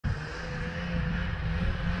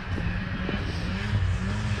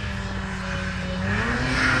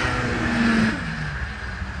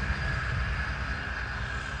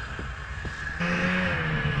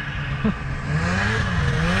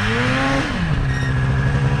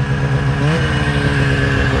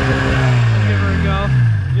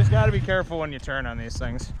be careful when you turn on these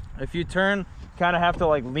things. If you turn, you kind of have to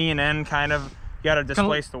like lean in, kind of. You got to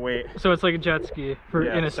displace the weight. So it's like a jet ski,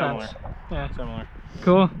 in a similar. sense. Yeah, similar.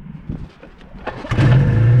 Cool.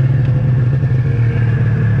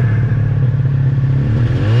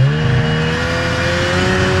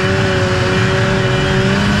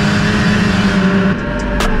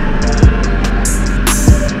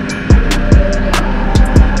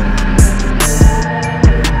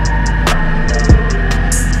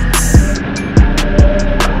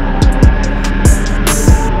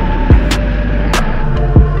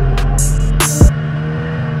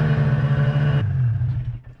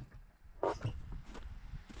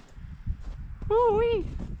 Woo-wee.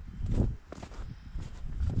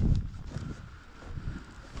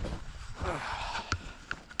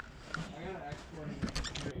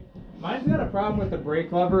 Mine's got a problem with the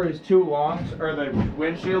brake lever is too long, or the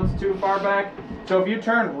windshield's too far back. So if you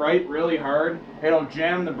turn right really hard, it'll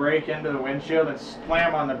jam the brake into the windshield and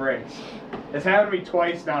slam on the brakes. It's happened to me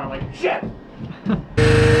twice now. I'm like, shit!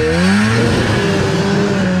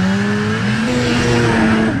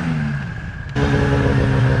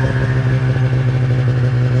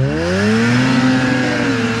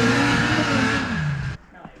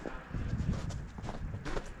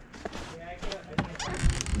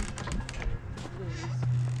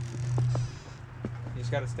 You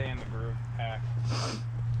just gotta stay in the groove pack.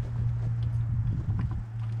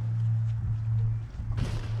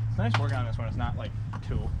 It's nice working on this when it's not like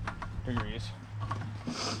 2 degrees.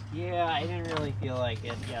 Yeah, I didn't really feel like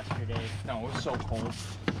it yesterday. No, it was so cold.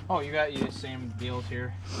 Oh, you got the same deals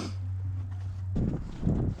here. I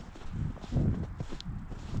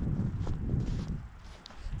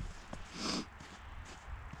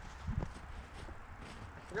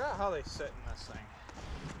forgot how they sit in this thing.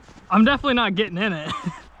 I'm definitely not getting in it.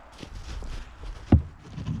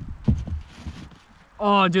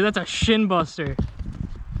 Oh, dude, that's a shin buster.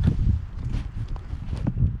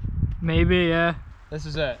 Maybe, yeah. This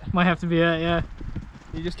is it. Might have to be it, yeah.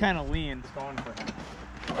 You just kind of lean, it's going for him.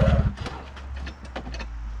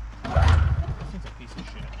 This thing's a piece of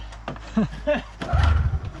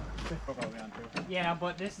shit. Yeah,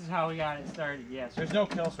 but this is how we got it started, yes. There's no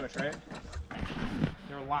kill switch, right?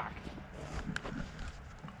 They're locked.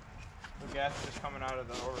 The gas is just coming out of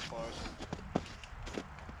the overflows.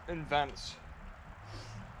 And vents.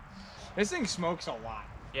 This thing smokes a lot.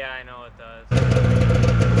 Yeah, I know it does.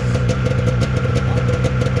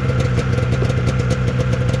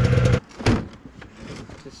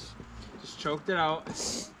 Just choked it out.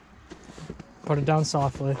 Put it down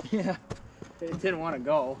softly. Yeah. It didn't want to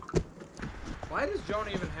go. Why does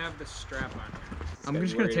Jonah even have this strap on? I'm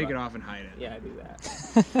just gonna take it off and hide it. Yeah, I do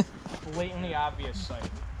that. Blatantly obvious sight.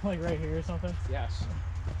 Like right here or something? Yes.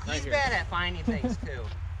 He's bad at finding things too.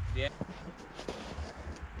 Yeah.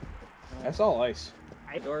 That's all ice.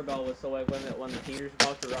 My doorbell was so like when the heater's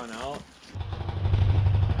about to run out.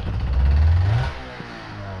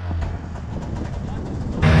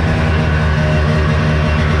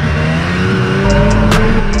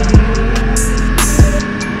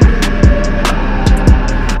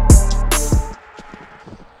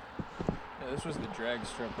 This was the drag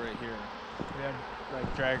strip right here. We had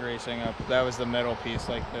like drag racing up. That was the middle piece.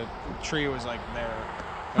 Like the tree was like there.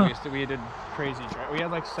 And we did crazy drag. We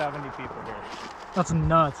had like 70 people here. That's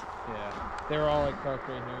nuts. Yeah, they were all like parked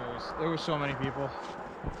right here. There was so many people.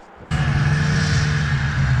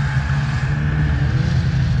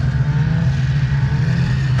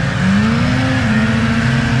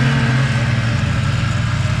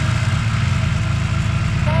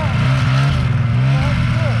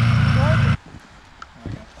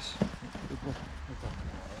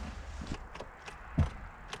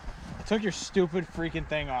 Took your stupid freaking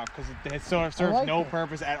thing off because it serves no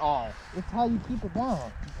purpose at all. It's how you keep it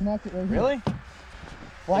down. You connect it right here. Really?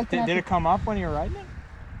 Well, did it come up when you were riding it?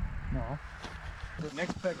 No.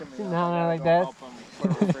 Nick's picking me up. No, like that.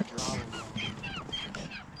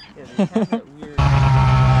 Yeah, they have that weird.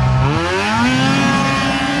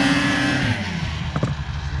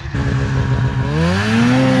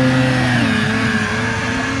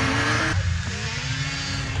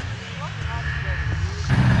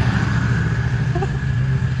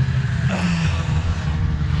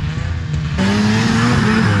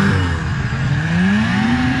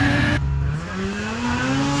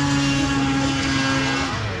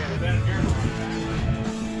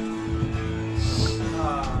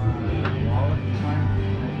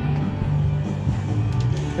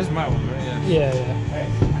 This is my one, right? Yeah. Yeah, yeah.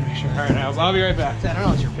 Hey, make sure. All right, I'll be right back. I don't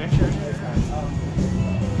know. It's your picture.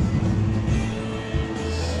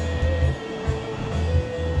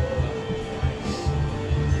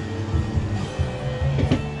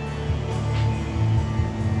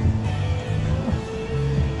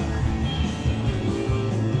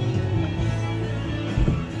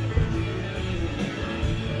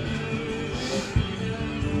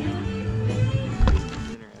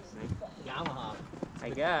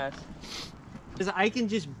 guess. Because I can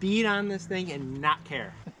just beat on this thing and not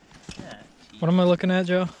care. Yeah, What am I looking at,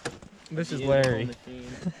 Joe? this is Larry.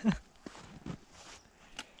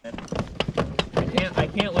 I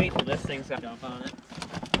can't wait till this thing's got jump on it.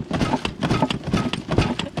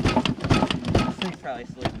 This thing's probably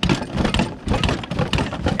sleeping there.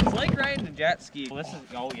 It's like riding a jet ski. This is,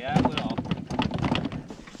 oh yeah, it will.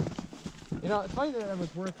 You know, it's funny that it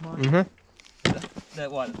was worth money. That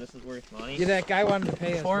what? This is worth money? Yeah, that guy wanted to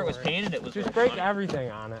pay us Before for it was painted, it was Just worth break money. everything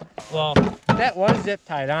on it. Well, That was zip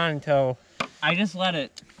tied on until. I just let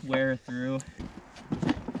it wear through.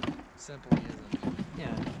 Simple, isn't it?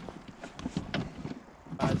 Yeah.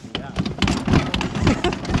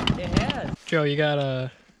 It has. Joe, you got a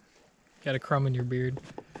crumb in your beard.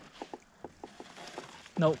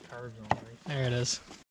 Nope. There it is.